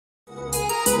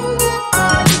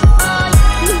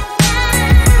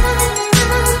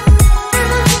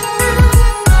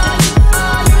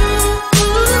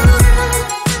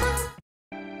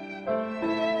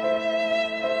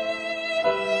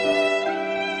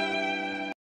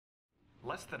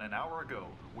Less than an hour ago,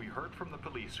 we heard from the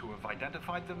police who have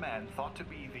identified the man thought to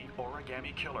be the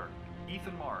origami killer.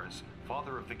 Ethan Mars,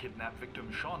 father of the kidnapped victim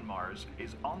Sean Mars,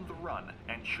 is on the run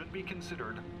and should be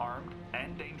considered armed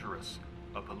and dangerous.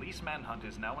 A police manhunt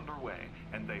is now underway,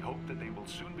 and they hope that they will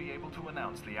soon be able to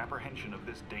announce the apprehension of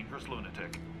this dangerous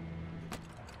lunatic.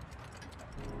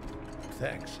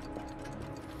 Thanks.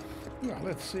 Well,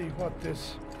 let's see what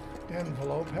this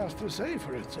envelope has to say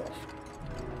for itself.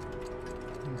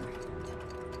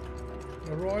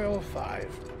 The Royal Five.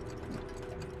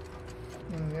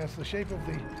 Yes, the shape of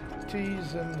the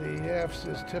T's and the F's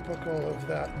is typical of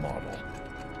that model.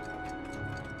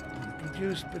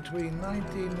 Produced between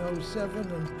 1907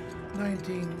 and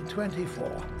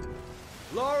 1924.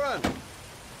 Lauren!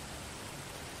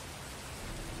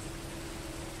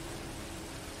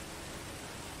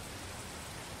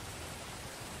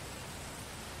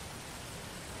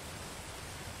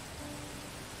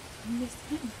 I miss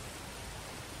him.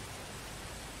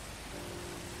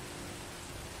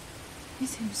 I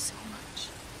miss him so much.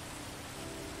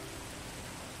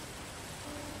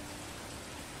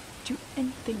 Do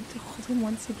anything to hold him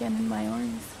once again in my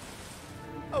arms.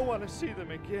 I want to see them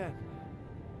again.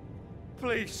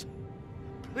 Please.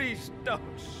 Please don't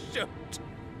shoot.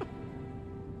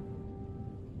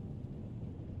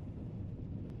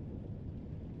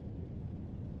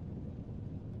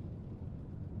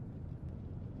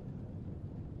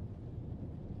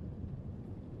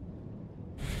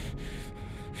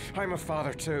 I'm a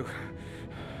father too.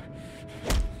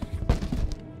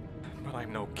 But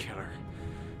I'm no killer.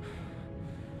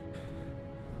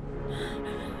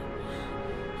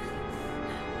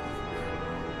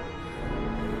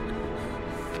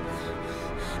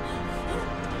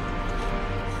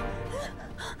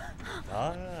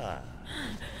 Ah,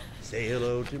 say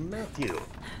hello to Matthew.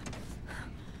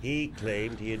 He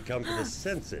claimed he had come to the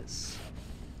census.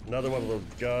 Another one of those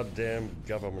goddamn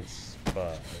government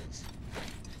spies.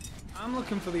 I'm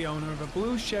looking for the owner of a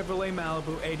blue Chevrolet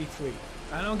Malibu 83.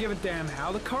 I don't give a damn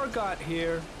how the car got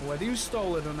here, or whether you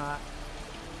stole it or not.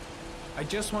 I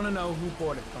just want to know who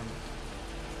bought it from you.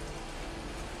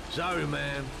 Sorry,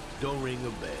 man. Don't ring a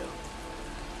bell.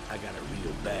 I got a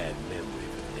real bad memory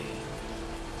for names.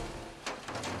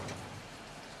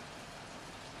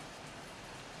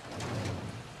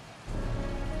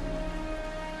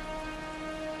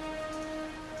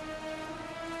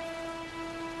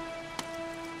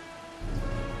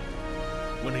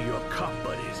 One of your cop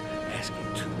buddies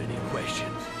asking too many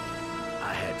questions.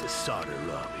 I had to solder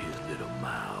up his little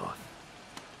mouth.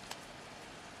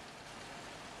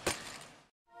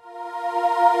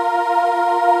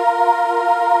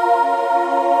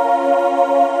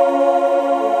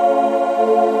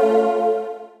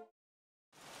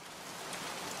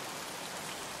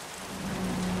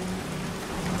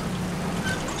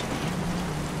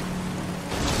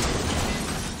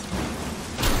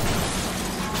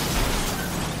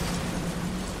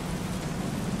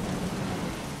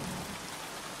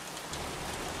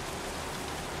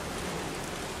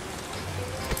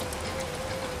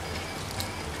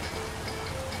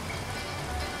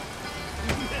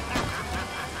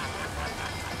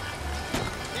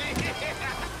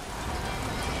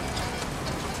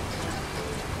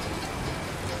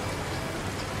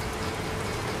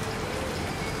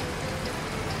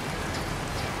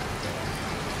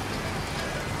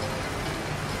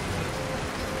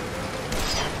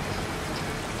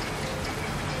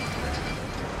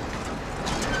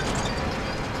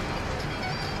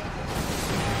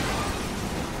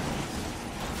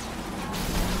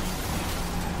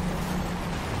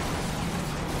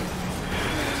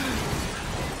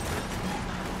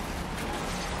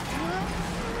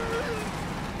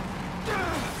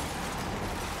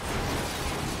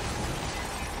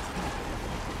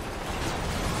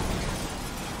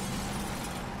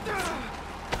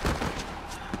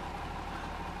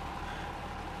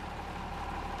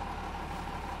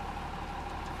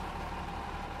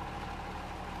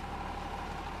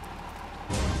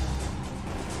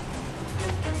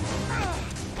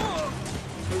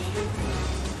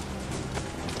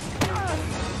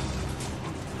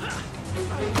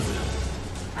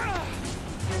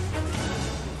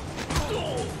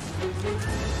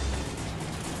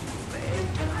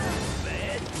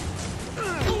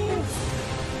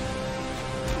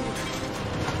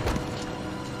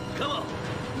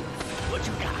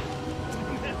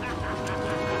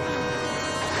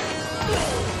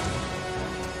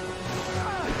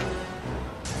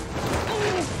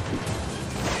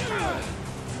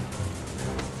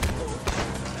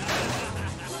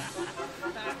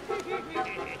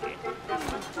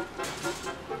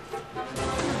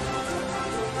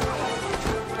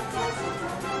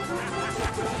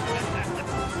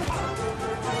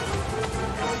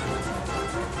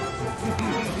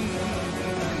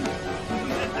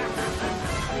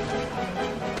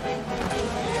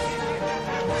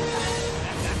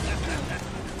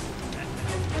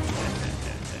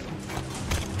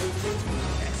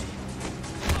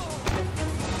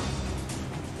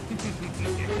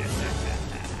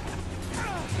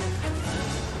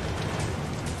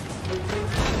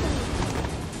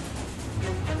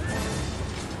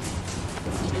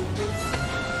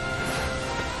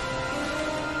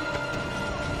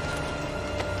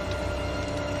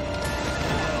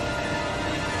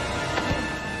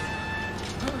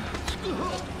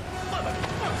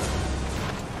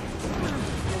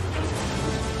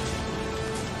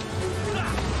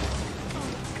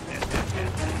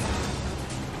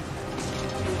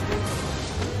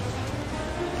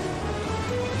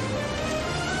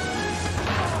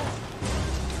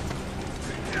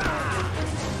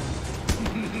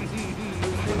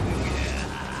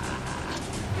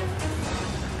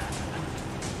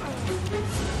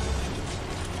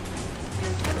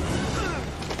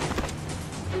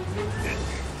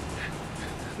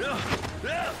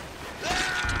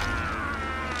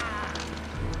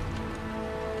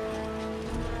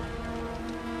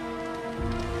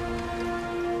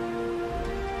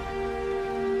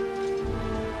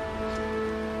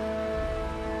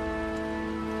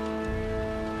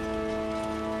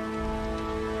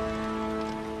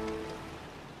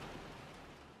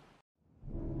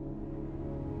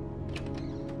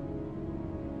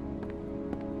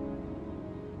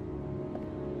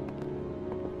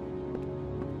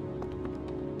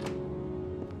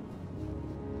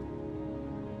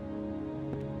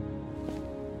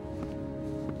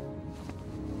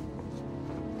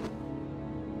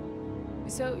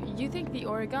 So, you think the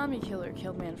origami killer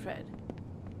killed Manfred?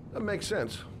 That makes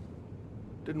sense.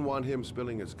 Didn't want him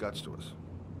spilling his guts to us.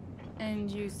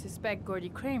 And you suspect Gordy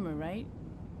Kramer, right?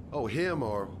 Oh, him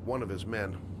or one of his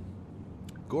men.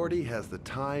 Gordy has the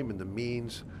time and the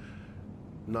means,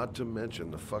 not to mention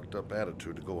the fucked up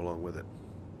attitude to go along with it.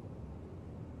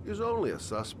 He's only a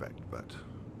suspect, but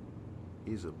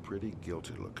he's a pretty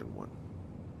guilty looking one.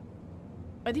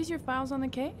 Are these your files on the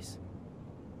case?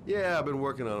 Yeah, I've been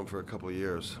working on him for a couple of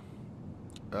years.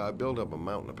 I built up a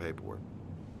mountain of paperwork.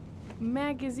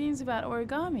 Magazines about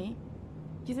origami?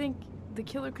 You think the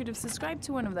killer could have subscribed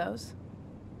to one of those?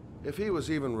 If he was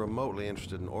even remotely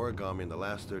interested in origami in the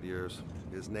last 30 years,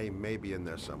 his name may be in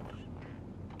there somewhere.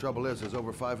 Trouble is, there's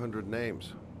over 500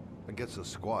 names. It gets a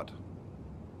squat.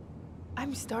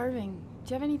 I'm starving.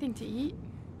 Do you have anything to eat?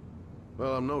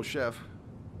 Well, I'm no chef,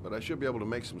 but I should be able to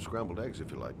make some scrambled eggs if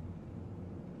you like.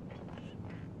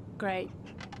 Great.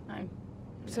 I'm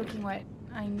soaking wet.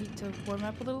 I need to warm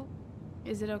up a little.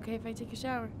 Is it okay if I take a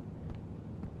shower?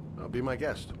 Be my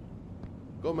guest.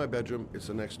 Go in my bedroom. It's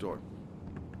the next door.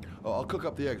 Oh, I'll cook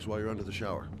up the eggs while you're under the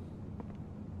shower.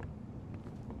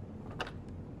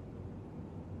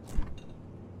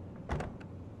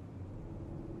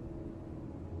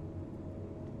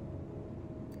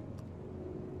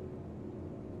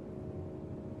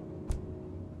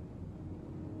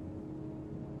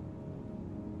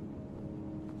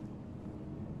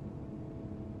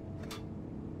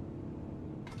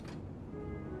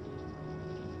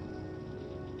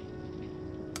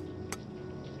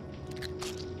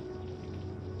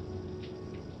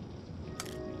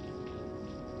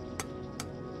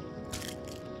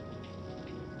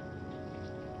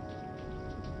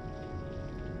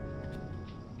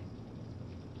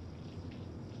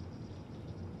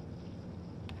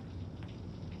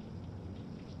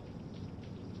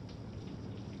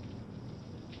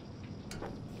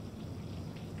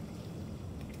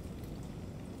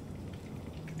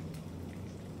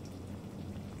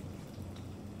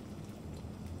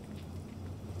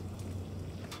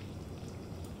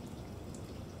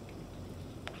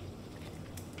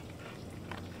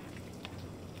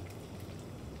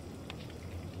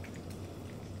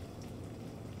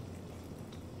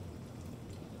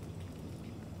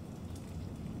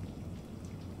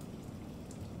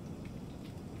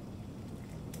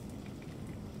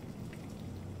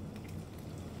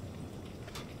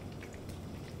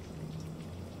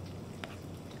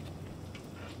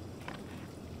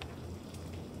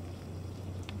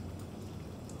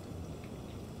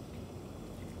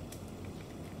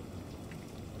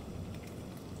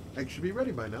 Eggs should be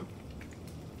ready by now.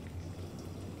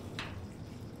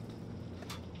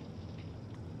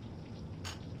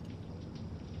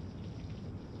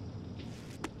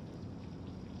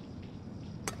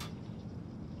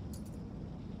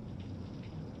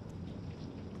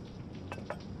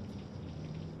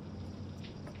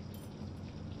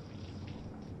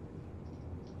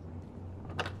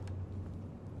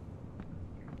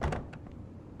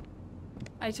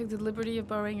 I took the liberty of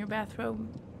borrowing your bathrobe.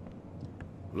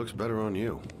 Looks better on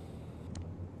you.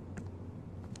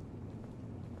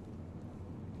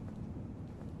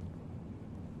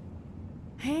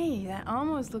 Hey, that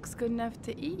almost looks good enough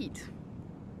to eat.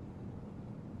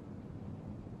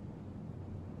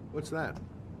 What's that?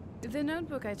 The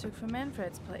notebook I took from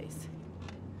Manfred's place.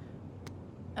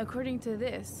 According to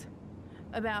this,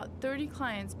 about 30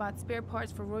 clients bought spare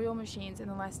parts for Royal machines in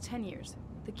the last 10 years.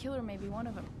 The killer may be one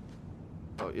of them.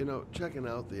 Oh, you know, checking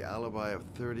out the alibi of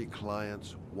 30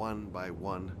 clients, one by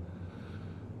one,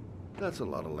 that's a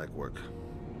lot of legwork.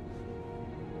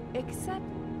 Except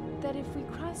that if we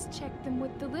cross-check them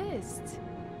with the list.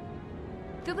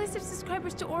 The list of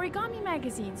subscribers to origami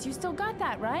magazines. You still got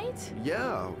that, right?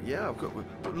 Yeah, of course.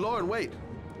 Lauren, wait.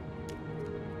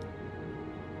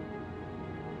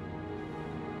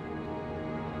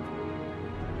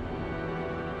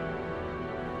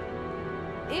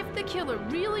 If the killer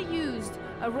really used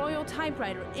a Royal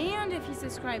typewriter, and if he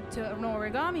subscribed to an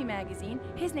origami magazine,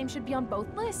 his name should be on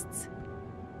both lists.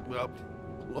 Well,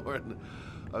 Lauren,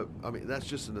 I mean, that's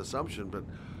just an assumption, but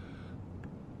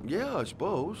yeah, I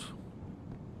suppose.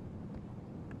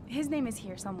 His name is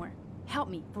here somewhere. Help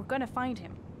me. We're gonna find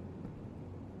him.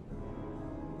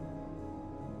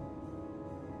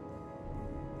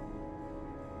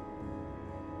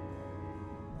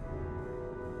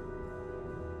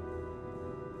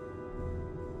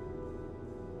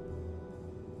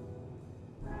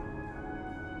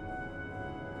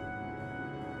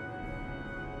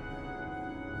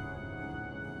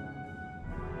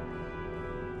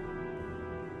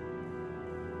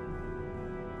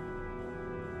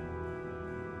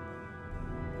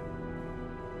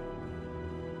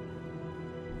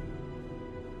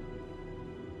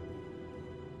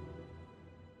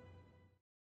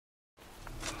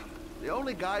 The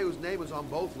only guy whose name was on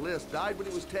both lists died when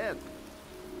he was 10.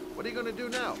 What are you gonna do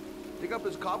now? Dig up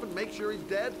his coffin, make sure he's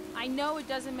dead? I know it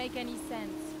doesn't make any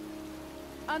sense.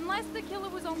 Unless the killer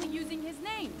was only using his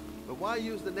name. But why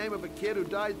use the name of a kid who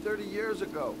died 30 years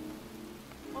ago?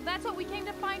 Well, that's what we came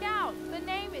to find out. The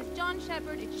name is John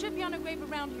Shepard. It should be on a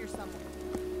grave around here somewhere.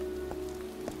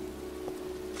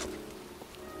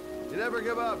 You never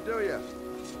give up, do you?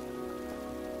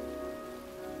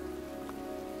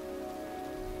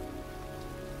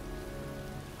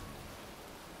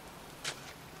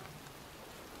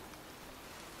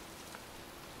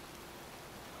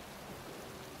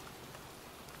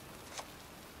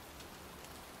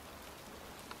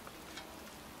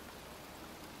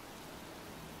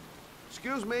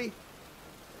 Excuse me.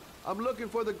 I'm looking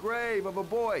for the grave of a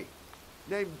boy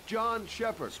named John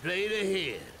Shepard. Straight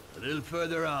ahead, a little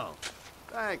further on.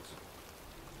 Thanks.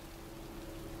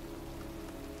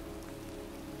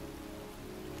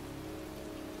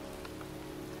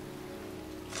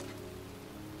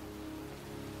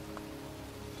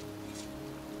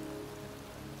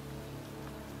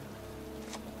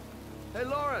 Hey,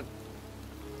 Lauren.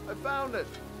 I found it.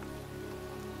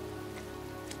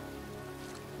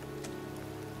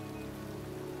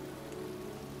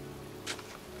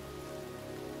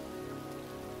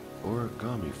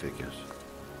 Origami figures.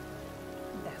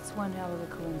 That's one hell of a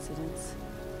coincidence.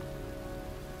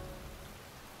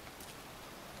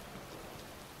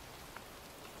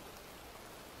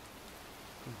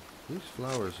 These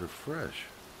flowers are fresh.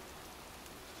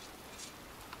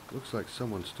 Looks like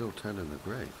someone's still tending the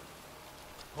grave.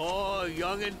 Oh,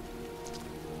 youngin'.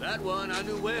 That one I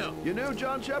knew well. You knew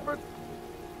John Shepard?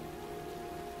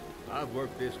 I've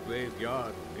worked this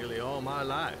graveyard nearly all my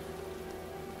life.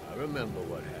 I remember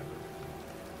what happened.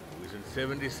 It was in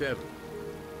 '77.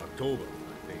 October,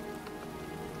 I think.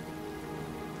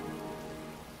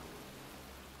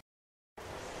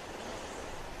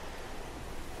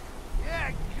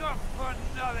 Yeah, good for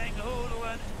nothing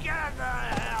hoodlums. Get the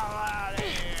hell out of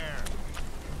here!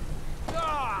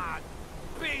 God!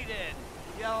 Beat it!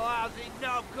 You lousy,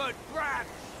 no good brats!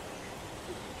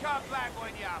 Come back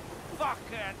when your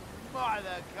fucking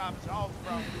mother comes home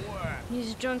from work.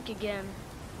 He's drunk again.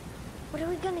 What are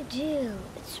we gonna do?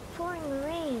 It's pouring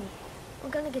rain. We're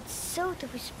gonna get soaked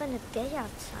if we spend a day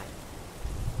outside.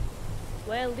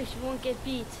 Well, at least you won't get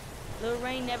beat. Little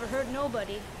rain never hurt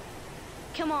nobody.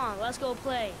 Come on, let's go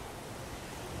play.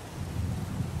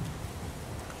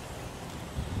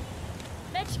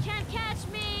 Bet you can't catch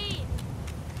me!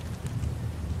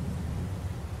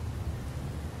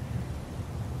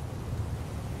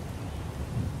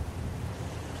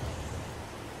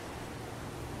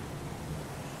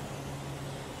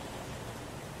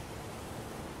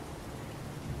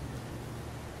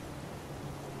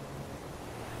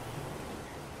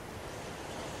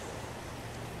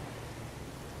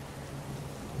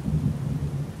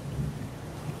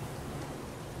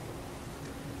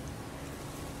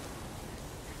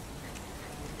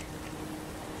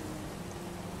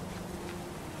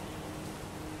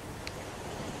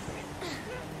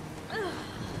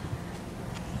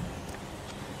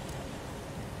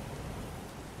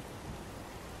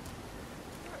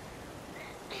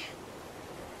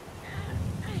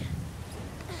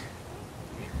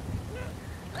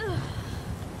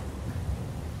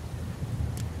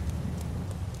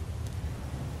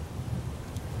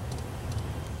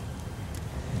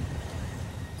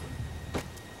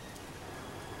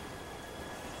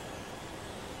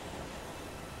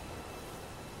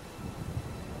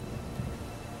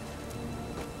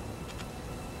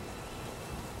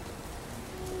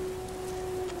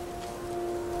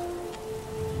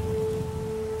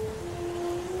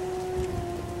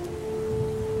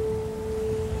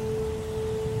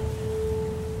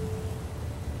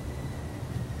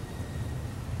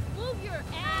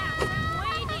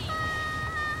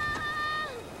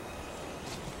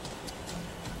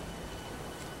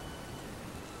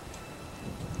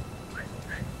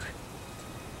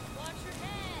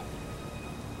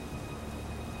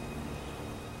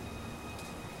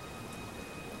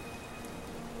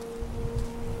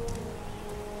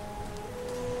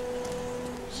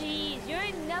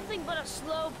 nothing but a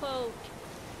slowpoke.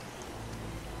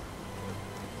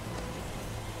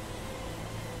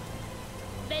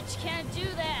 Bet you can't do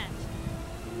that.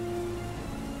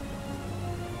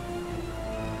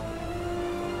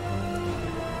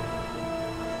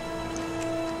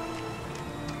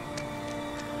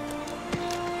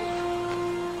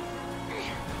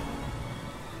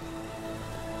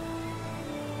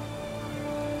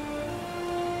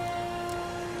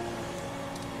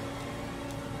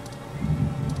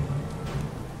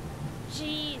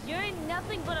 Jeez, you're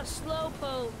nothing but a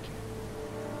slowpoke.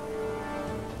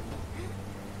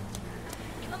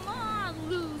 Come on,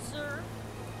 loser.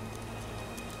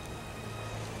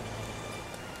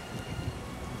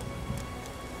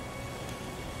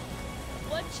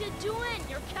 What you doing?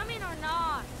 You're coming or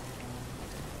not?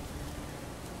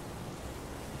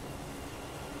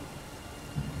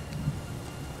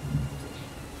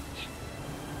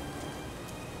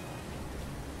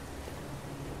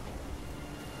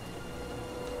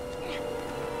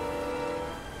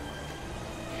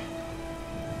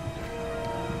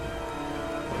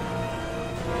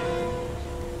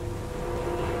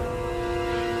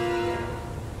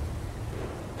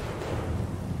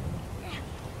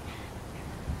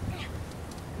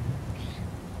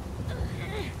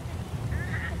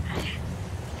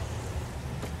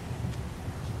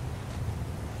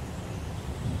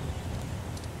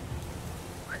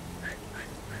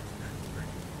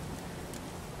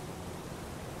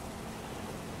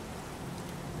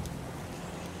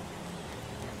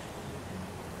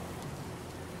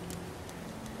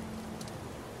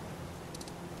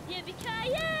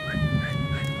 Yippee-ki-yay!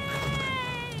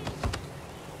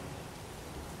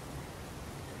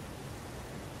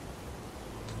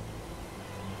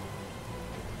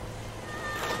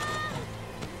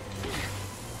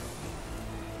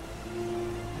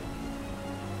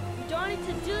 You don't need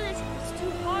to do this. It's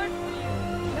too hard for you.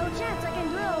 No chance, I can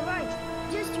do it all right.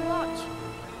 Just you watch.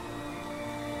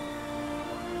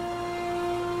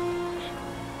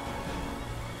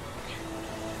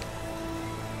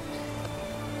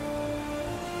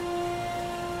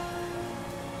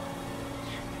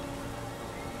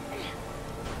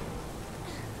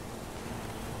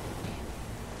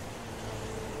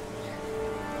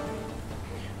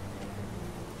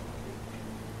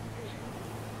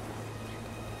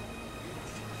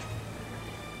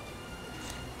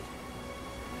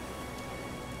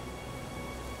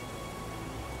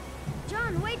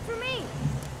 John, wait for me!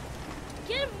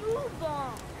 Get a move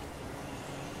on.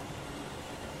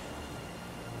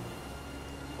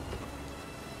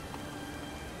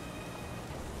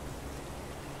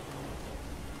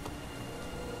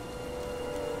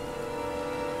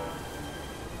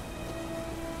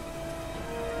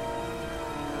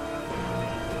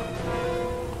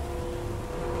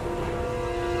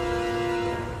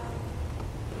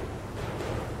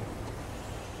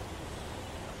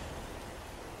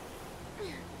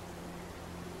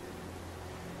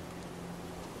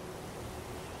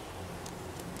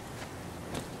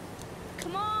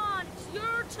 Come on, it's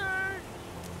your turn.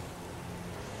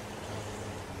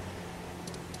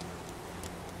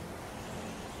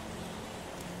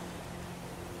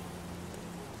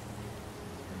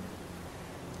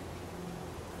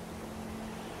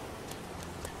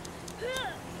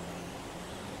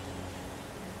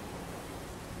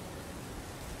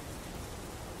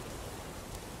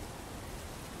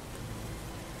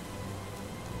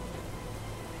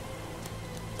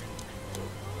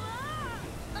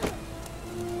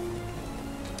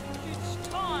 It's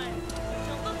time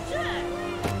to attack.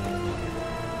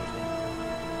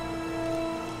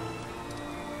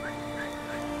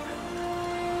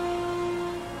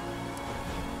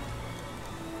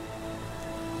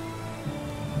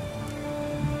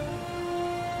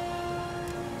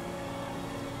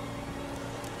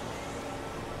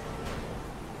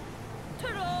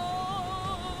 Ta-da!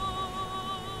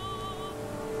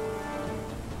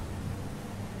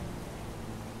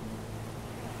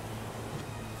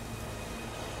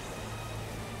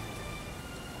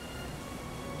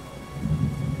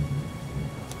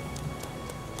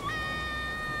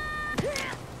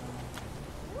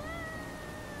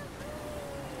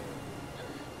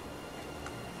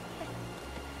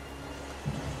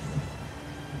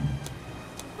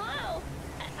 Whoa!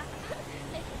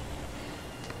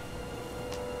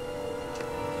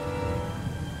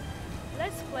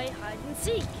 Let's play hide and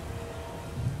seek.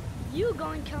 You go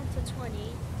and count to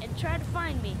 20 and try to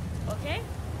find me, okay?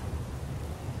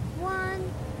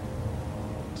 1,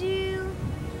 2,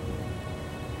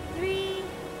 3,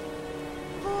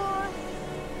 4,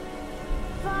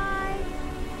 5,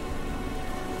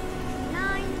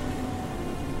 9,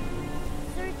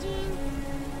 13,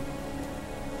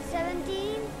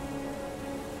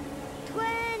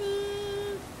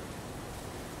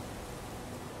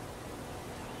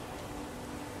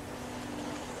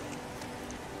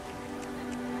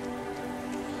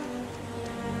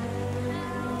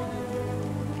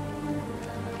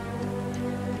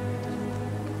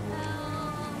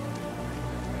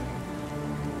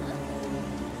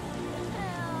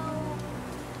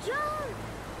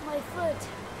 foot.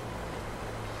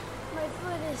 My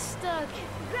foot is stuck.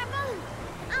 Grandpa,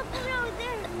 I'll put it over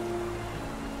there.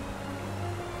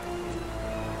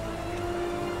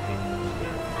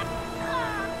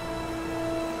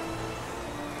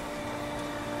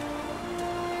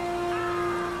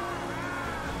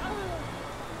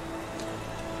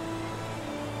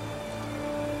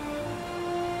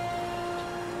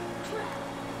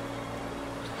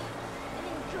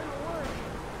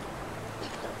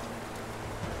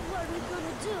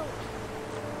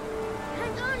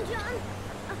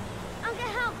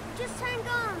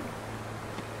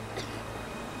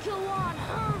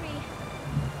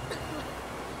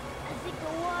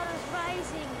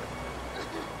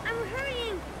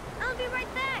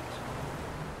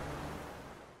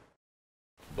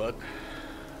 But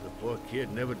the poor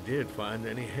kid never did find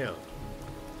any help.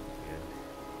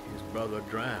 And his brother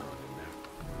drowned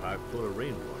in a pipe full of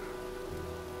rainwater.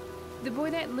 The boy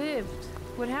that lived,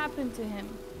 what happened to him?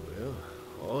 Well,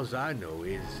 all I know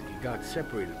is he got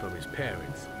separated from his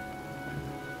parents.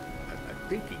 I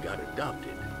think he got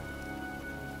adopted.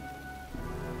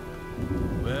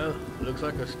 Well, looks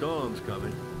like a storm's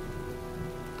coming.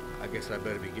 I guess I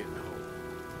better be getting home.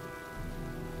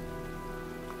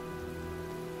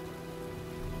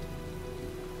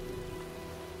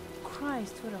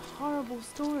 Christ, what a horrible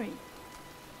story.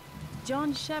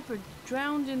 John Shepherd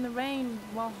drowned in the rain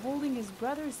while holding his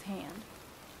brother's hand.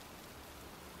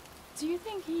 Do you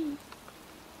think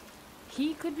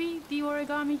he could be the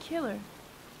origami killer?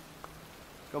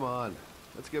 Come on,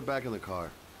 let's get back in the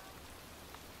car.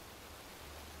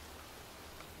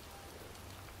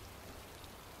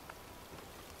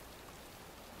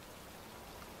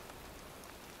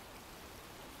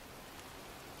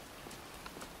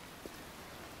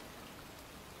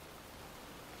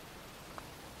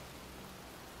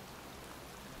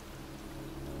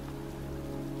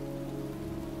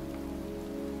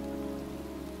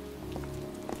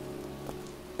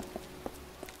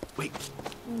 Wait,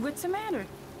 What's the matter?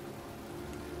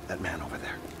 that man over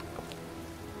there.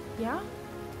 Yeah?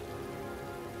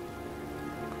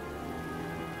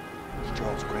 It's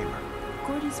Charles Kramer.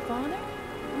 Gordy's father?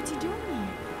 What's he doing here?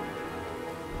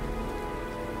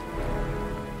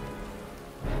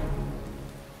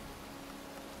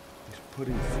 He's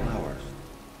putting flowers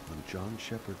on John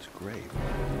Shepherd's grave.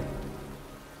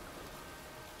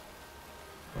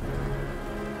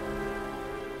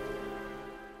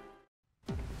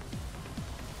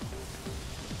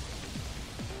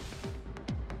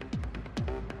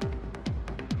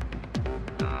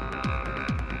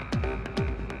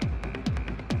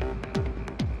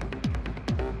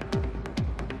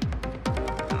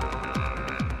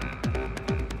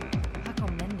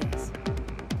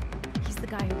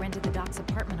 Guy who rented the Doc's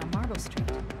apartment on Marble Street.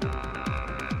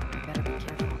 I better be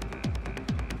careful.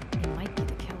 He might be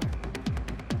the killer.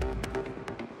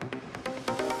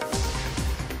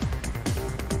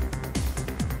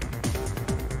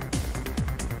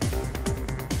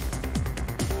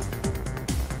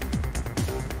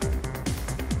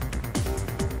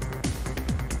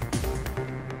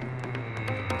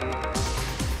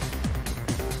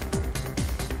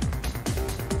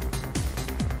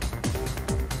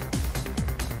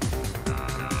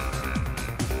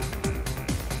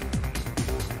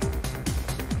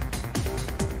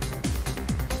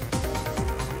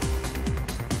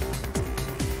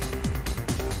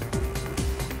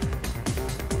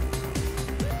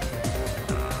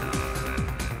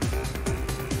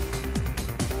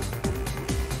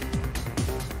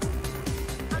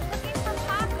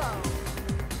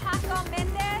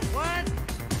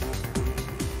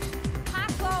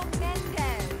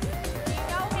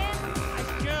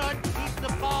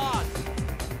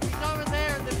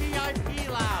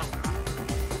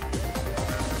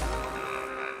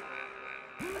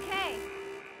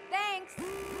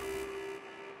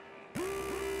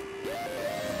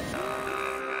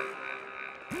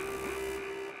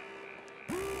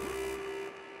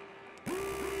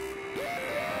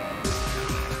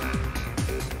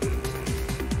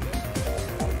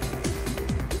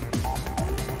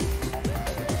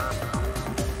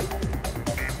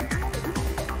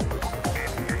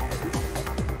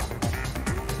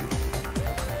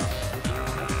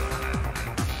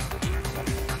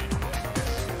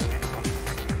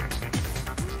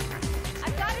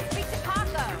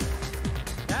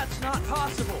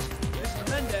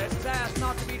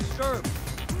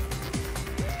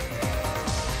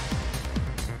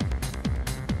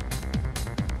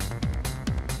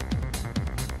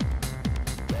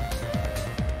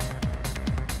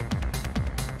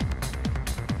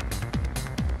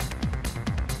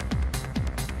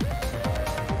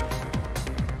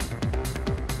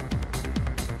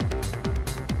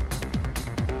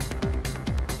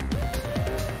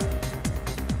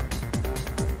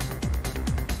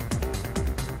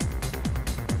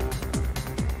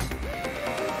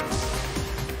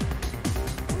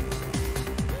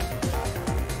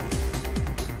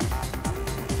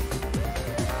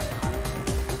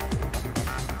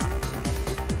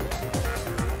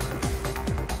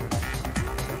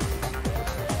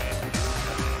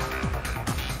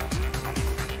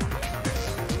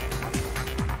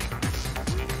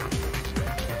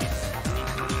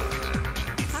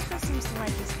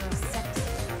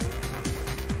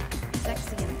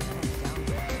 sexy and kind of dumb.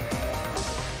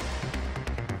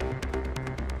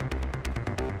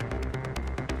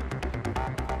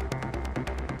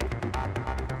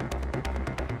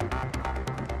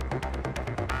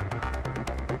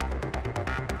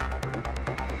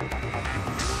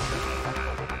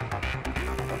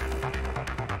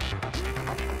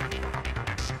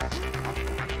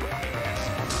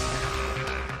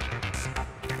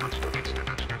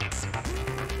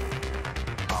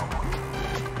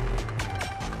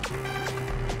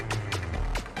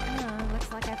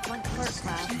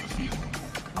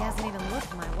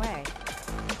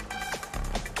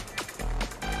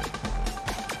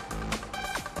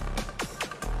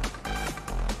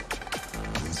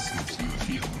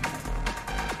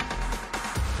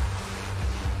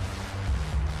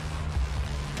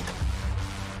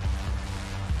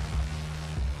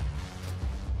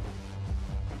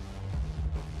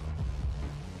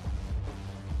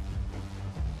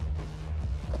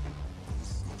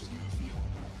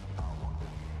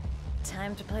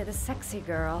 Time to play the sexy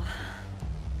girl.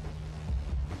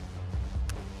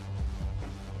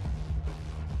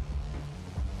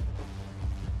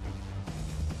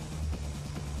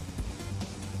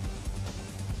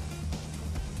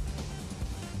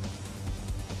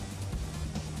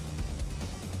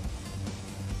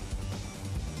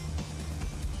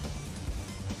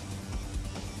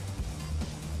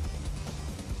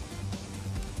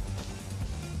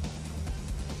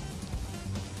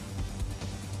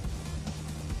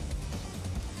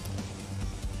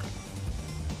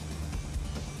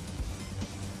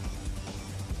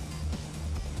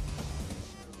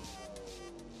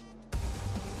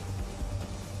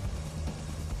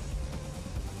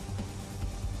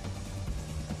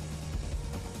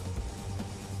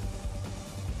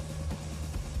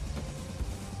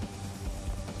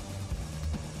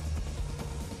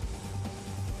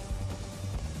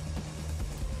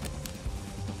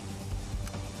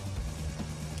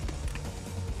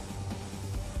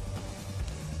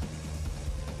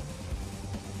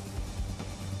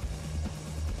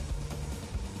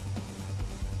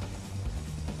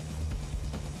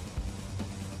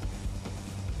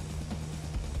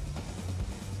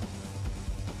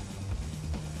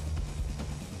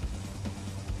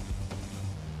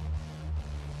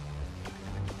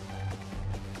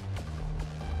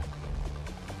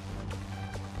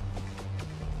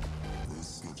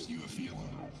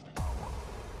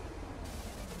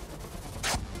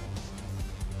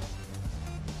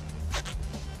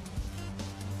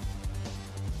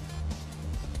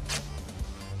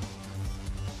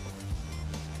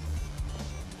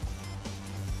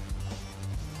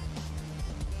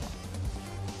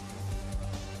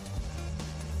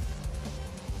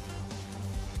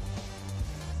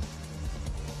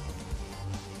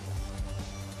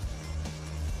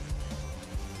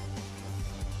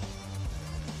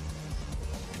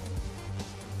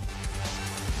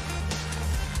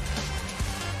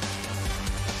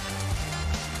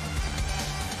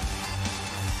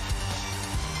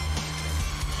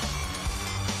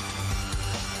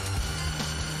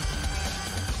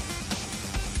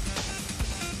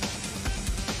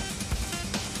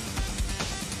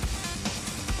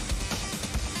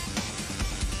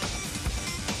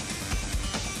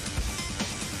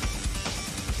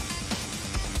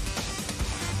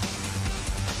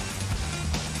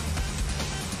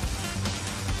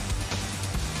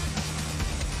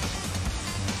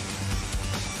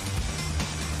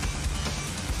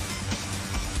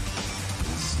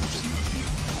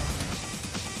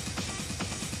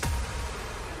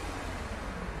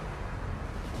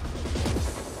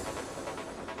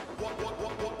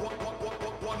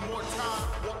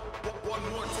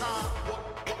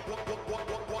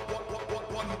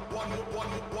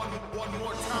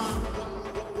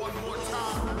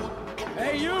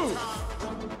 Hey, you!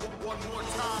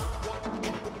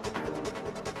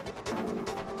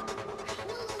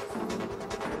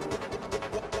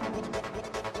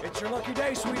 It's your lucky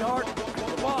day, sweetheart.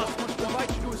 The boss wants to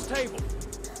invite you to his table.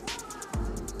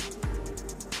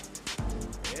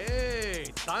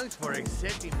 Hey, thanks for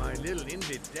accepting my little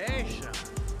invitation.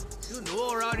 You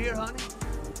new around here, honey?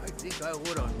 I think I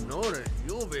would have noticed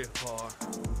you before.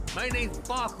 My name's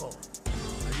Paco.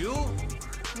 And you?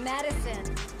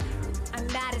 Madison. I'm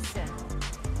Madison.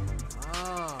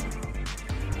 Ah,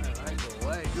 I like the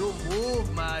way you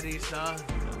move, Madison.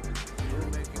 You're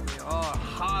making me all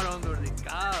hot under the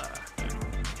collar.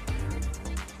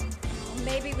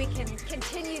 Maybe we can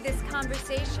continue this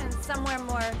conversation somewhere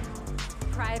more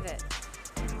private.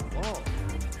 Oh,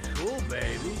 cool,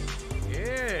 baby.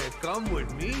 Yeah, come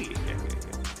with me.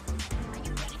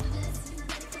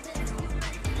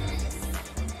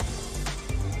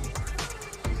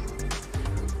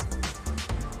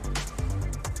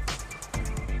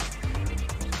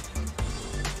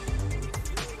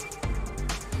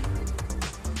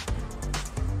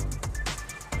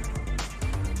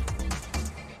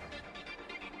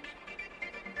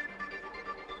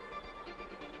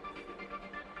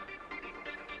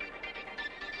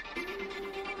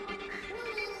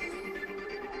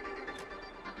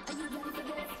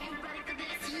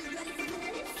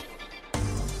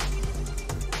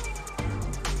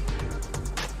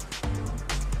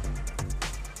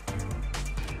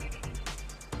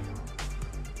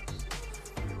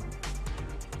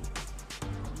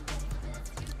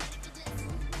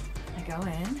 go in,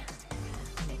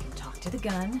 and they can talk to the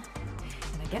gun,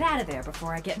 and I get out of there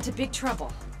before I get into big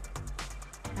trouble.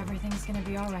 Everything's gonna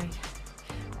be all right.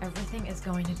 Everything is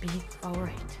going to be all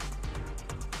right.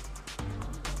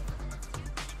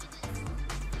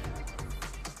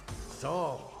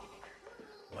 So,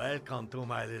 welcome to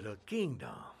my little kingdom.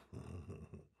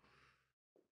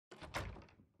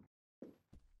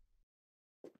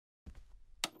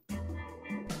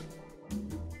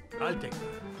 I'll take that.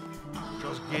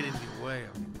 Just get in the way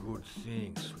of the good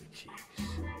things, sweet cheeks.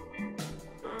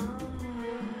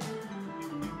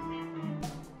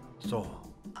 So,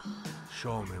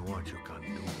 show me what you can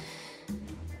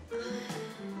do.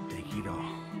 Take it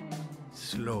all.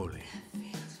 Slowly.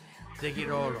 Take it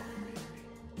all on.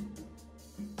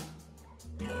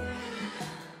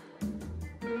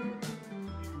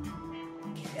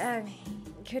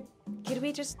 Could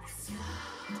we just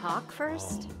talk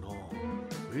first? Oh, no.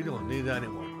 We don't need any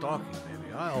more talking,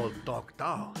 baby. I all talked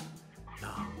out.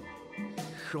 Now,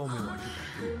 show me what you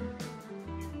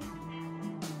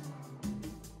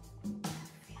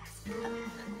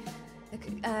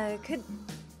can do.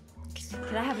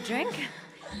 Could I have a drink?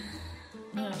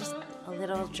 You know, just a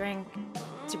little drink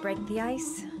to break the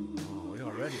ice. Oh, we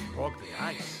already broke the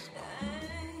ice.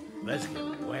 Let's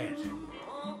get wet.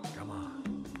 Come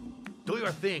on. Do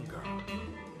your thing, girl.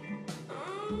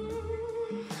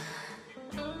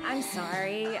 I'm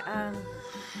sorry. I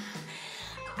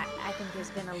think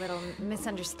there's been a little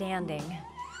misunderstanding.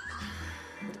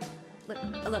 Look,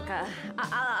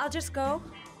 I'll just go.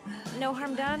 No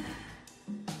harm done.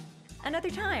 Another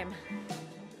time.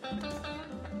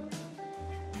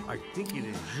 I think it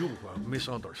is you who have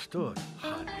misunderstood,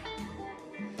 honey.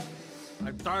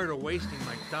 I'm tired of wasting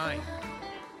my time.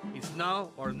 It's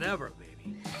now or never,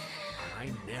 baby. And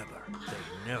I never say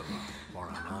never for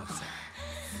an answer.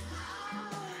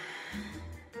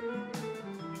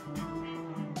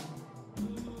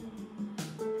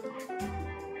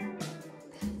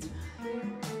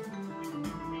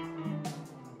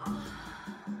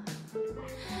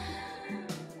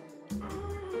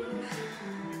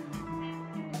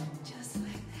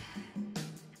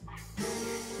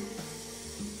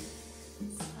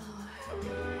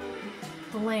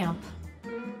 The lamp.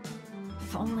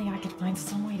 If only I could find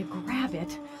some way to grab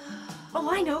it. Oh,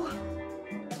 I know!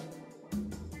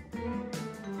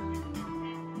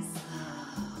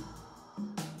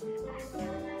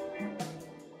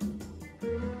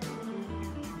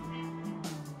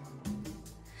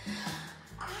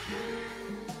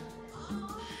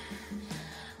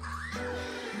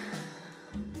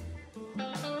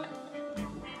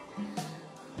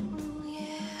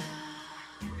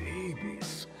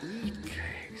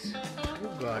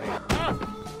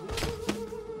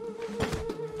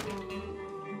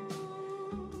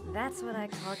 That's what I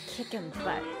call kicking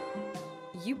butt.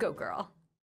 You go, girl.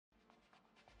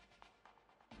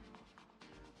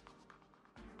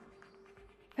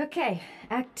 Okay,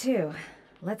 Act 2.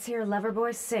 Let's hear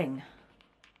Loverboy sing.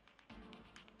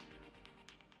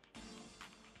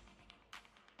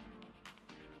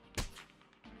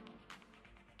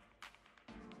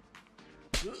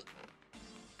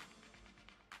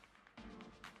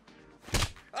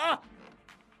 Ah!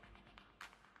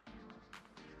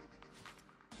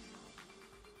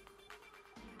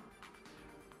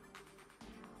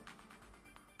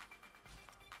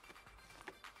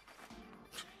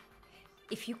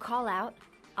 If you call out,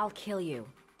 I'll kill you.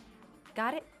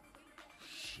 Got it?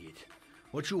 Shit.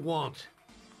 What you want?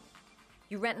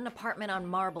 You rent an apartment on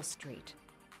Marble Street.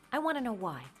 I want to know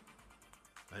why.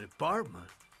 An apartment?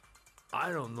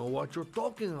 I don't know what you're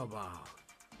talking about.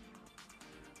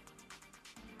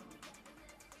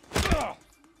 Ugh!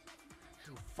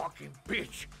 You fucking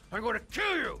bitch! I'm gonna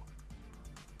kill you!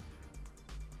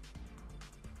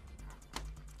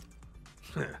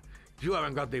 You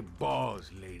haven't got the balls,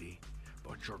 lady.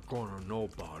 But you're gonna know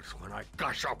balls when I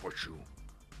catch up with you.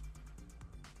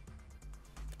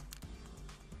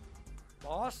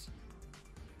 Boss?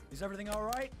 Is everything all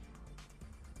right?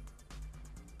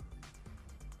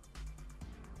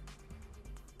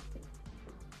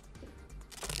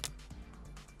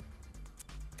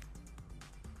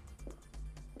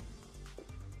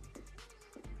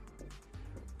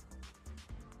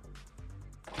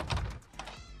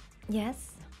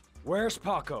 Yes? Where's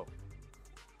Paco?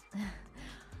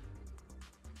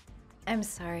 I'm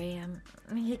sorry,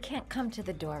 he can't come to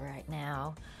the door right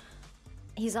now.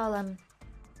 He's all,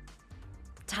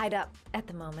 tied up at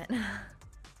the moment.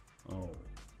 Oh.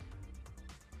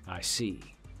 I see.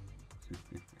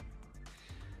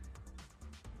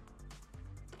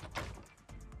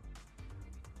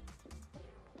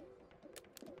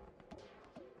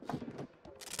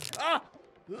 Ah!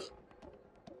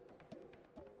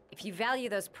 you value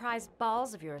those prized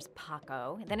balls of yours,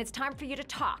 Paco, then it's time for you to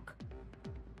talk.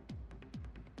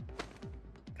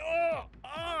 Oh!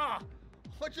 Ah!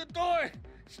 What you doing?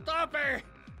 Stop it!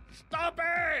 Stop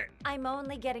it! I'm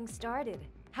only getting started.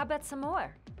 How about some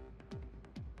more?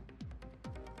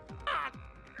 I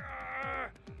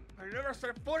never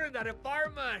set foot in that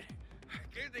apartment. I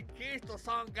gave the keys to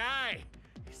some guy.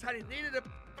 He said he needed a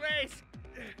place.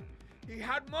 He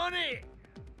had money.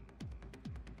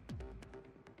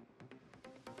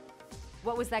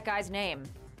 What was that guy's name?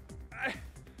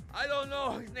 I don't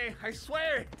know his name. I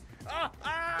swear. Ah!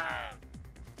 Ah!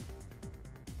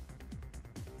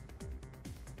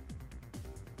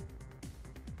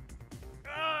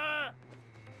 Ah!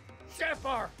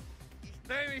 Shepard! His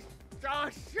name is John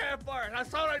Shepard.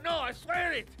 That's all I know. I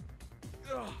swear it.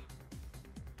 Ugh.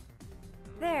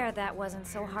 There, that wasn't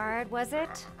so hard, was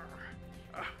it?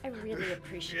 I really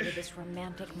appreciated this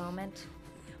romantic moment,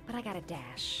 but I gotta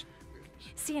dash.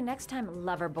 See you next time,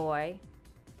 lover boy.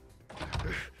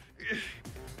 Time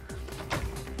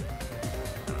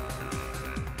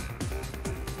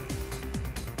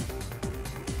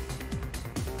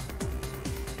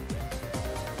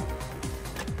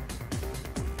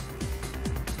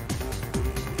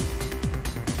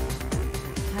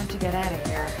to get out of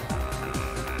here.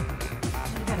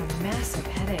 I got a massive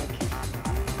headache.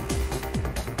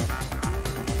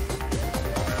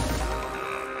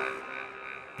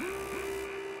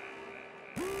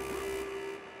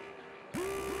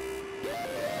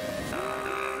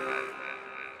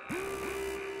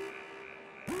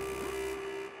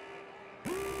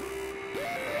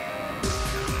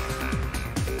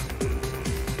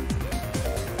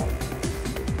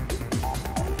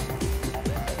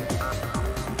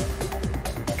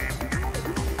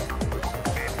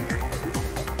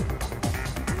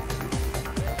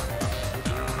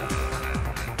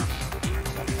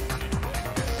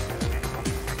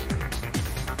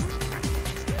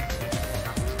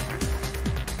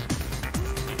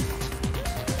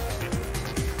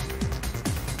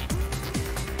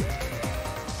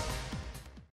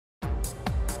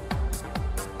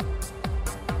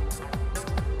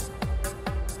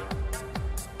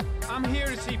 I'm here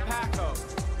to see Paco.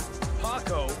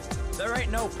 Paco? There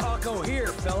ain't no Paco here,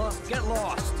 fella. Get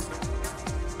lost.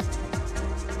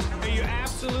 Are you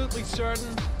absolutely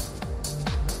certain?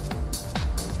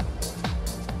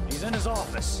 He's in his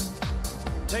office.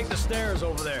 Take the stairs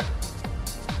over there.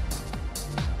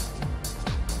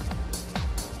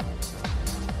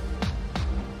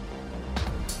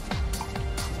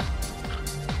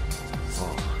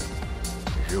 Oh,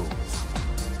 it's you.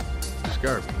 You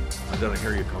scared me. I didn't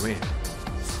hear you come in.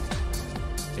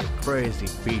 A crazy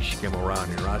bitch came around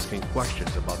here asking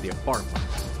questions about the apartment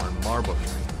on Marble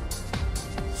Street.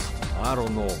 I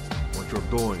don't know what you're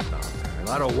doing down there, and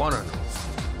I don't want to know.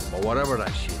 But whatever that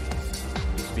shit is,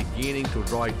 it's beginning to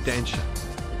draw attention.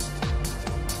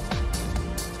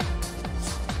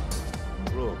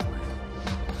 Look, man,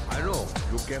 I know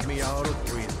you kept me out of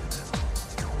prison,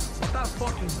 but that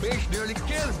fucking bitch nearly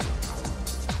killed me.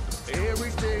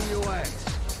 Everything you ask.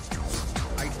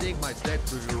 I think my debt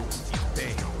to you is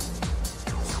paid.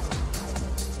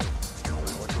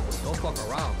 Don't fuck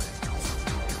around, man.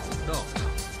 No.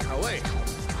 Now wait.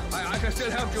 I can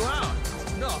still help you out.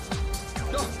 No.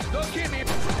 Don't kill me.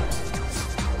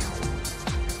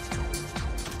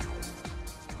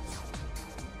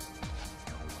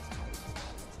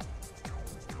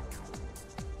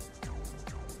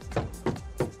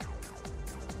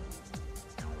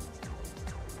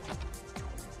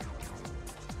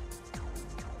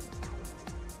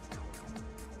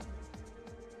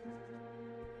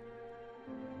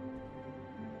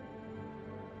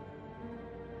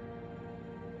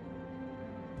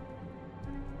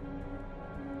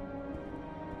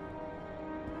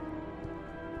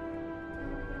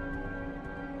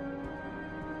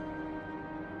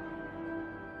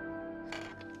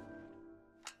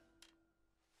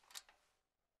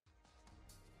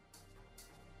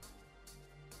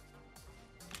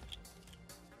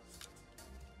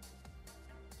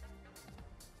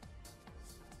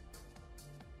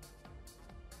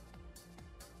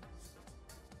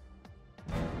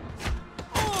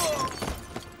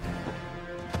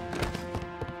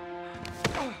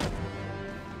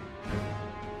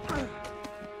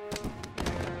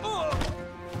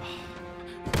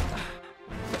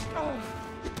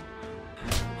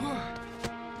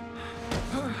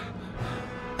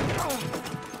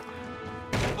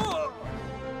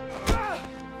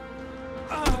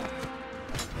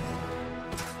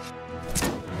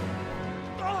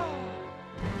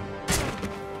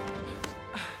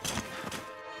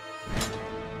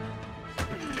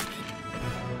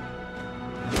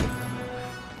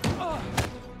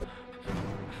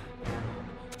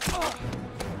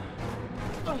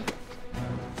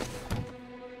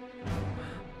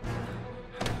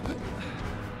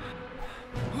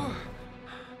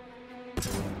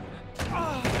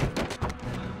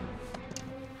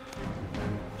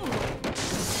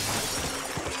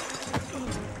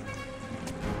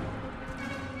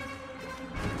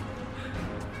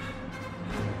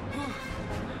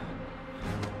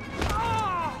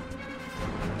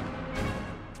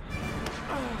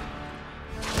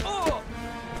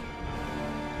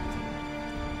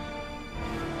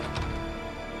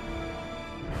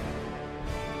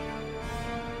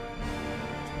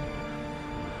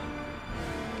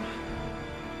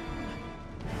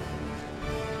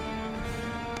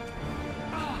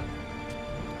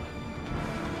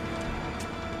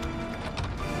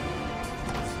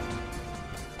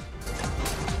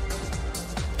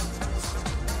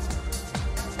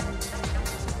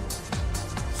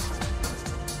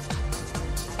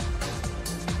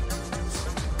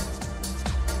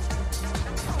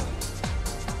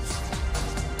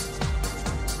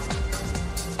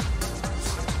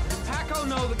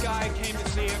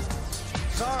 here.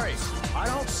 Sorry, I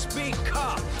don't speak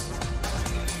cop.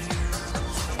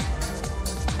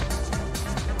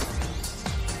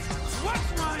 Watch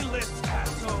my lips,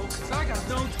 asshole, 'cause I got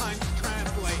no time to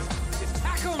translate. Did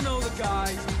Paco know the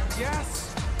guy?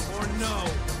 Yes or no?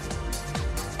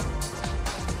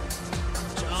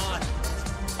 John.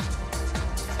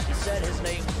 He said his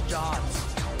name was John.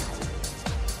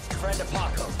 Friend of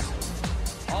Paco's.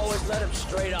 Always let him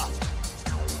straight up.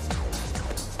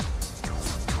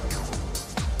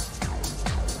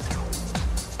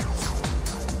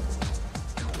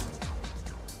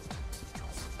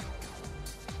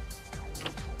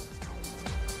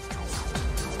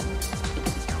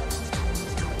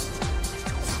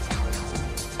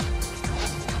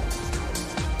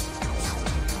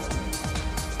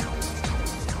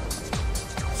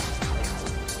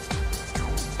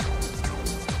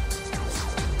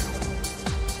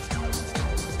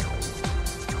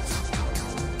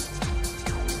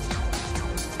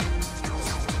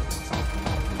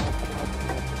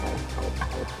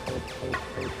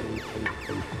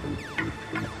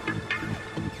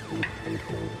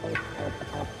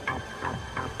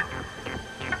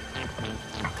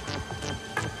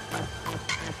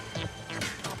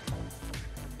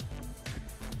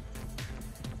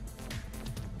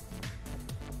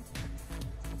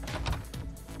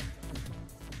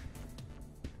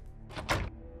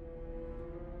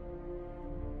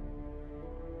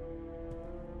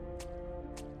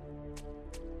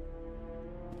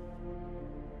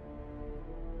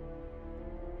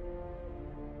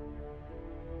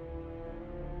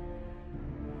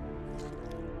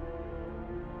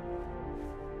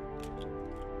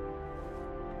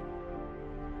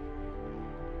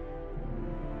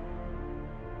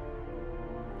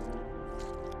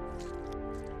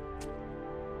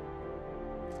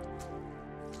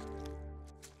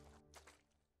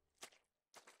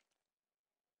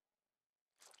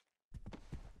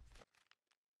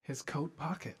 His coat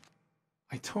pocket.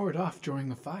 I tore it off during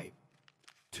the fight.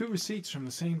 2 receipts from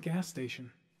the same gas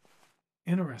station.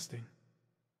 Interesting.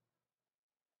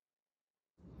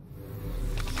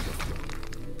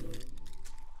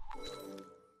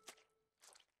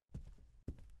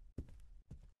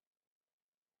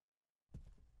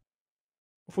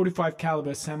 .45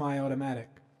 caliber semi-automatic.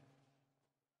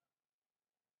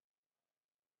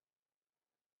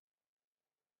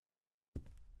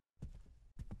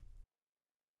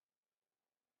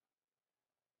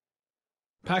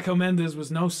 Paco Mendez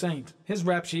was no saint. His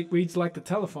rap sheet reads like the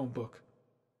telephone book.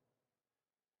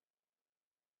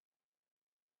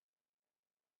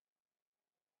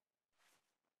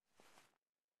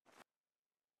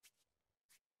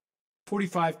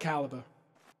 .45 caliber.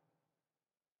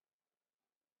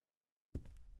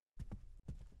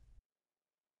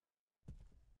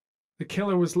 The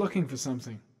killer was looking for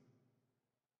something.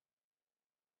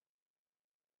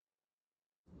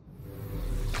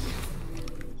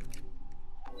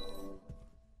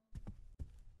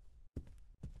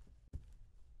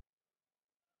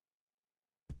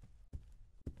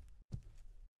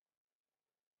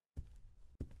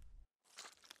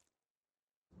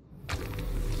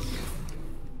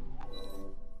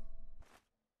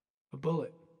 A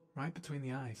bullet, right between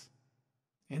the eyes.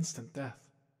 Instant death.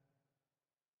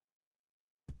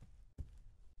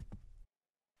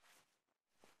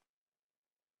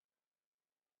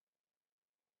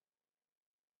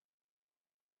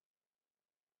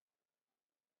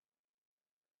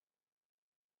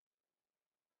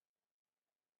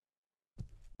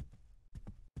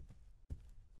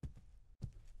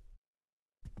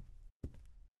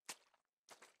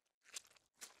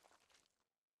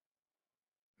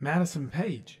 Madison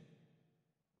Page.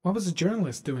 What was a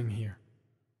journalist doing here?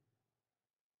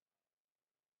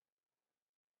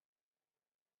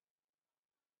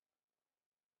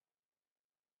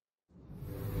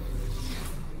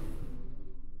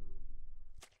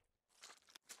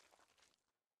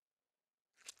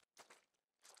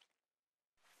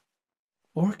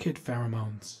 Orchid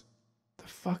pheromones. The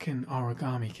fucking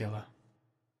origami killer.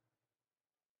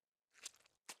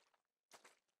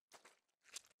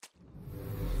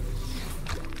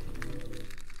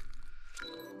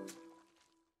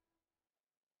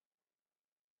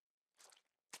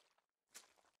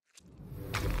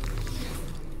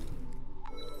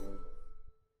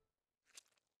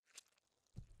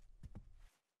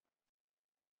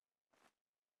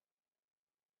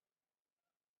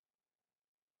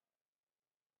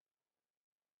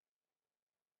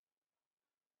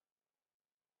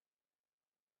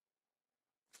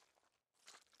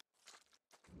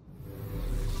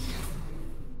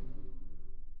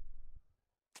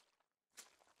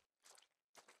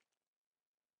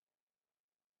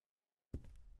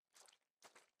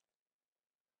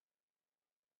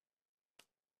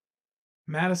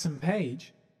 Madison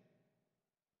Page?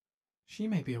 She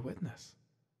may be a witness.